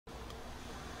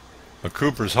A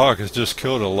Cooper's hawk has just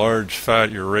killed a large,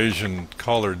 fat Eurasian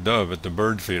collared dove at the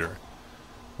bird feeder.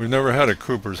 We've never had a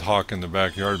Cooper's hawk in the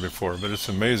backyard before, but it's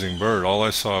an amazing bird. All I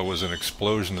saw was an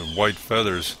explosion of white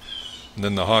feathers, and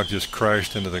then the hawk just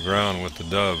crashed into the ground with the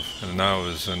dove, and now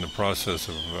is in the process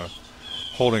of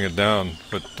holding it down.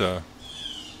 But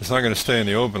it's not going to stay in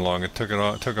the open long. It took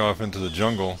off into the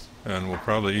jungle, and will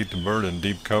probably eat the bird in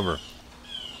deep cover.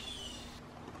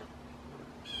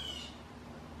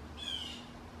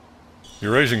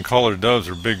 Eurasian collared doves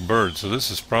are big birds, so this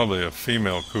is probably a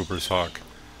female Cooper's hawk.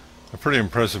 A pretty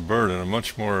impressive bird and a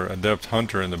much more adept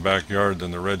hunter in the backyard than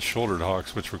the red-shouldered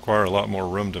hawks, which require a lot more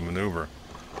room to maneuver.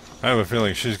 I have a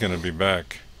feeling she's going to be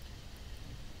back.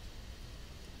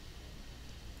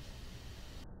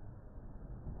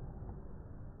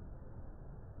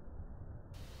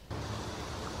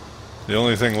 The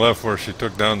only thing left where she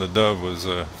took down the dove was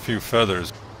a few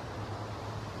feathers.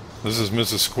 This is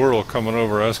Mrs. Squirrel coming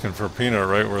over asking for a peanut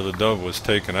right where the dove was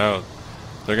taken out.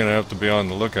 They're going to have to be on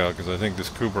the lookout because I think this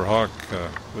Cooper hawk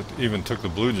even took the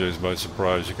blue jays by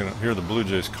surprise. You can hear the blue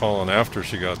jays calling after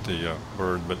she got the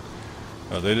bird, but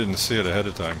they didn't see it ahead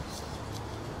of time.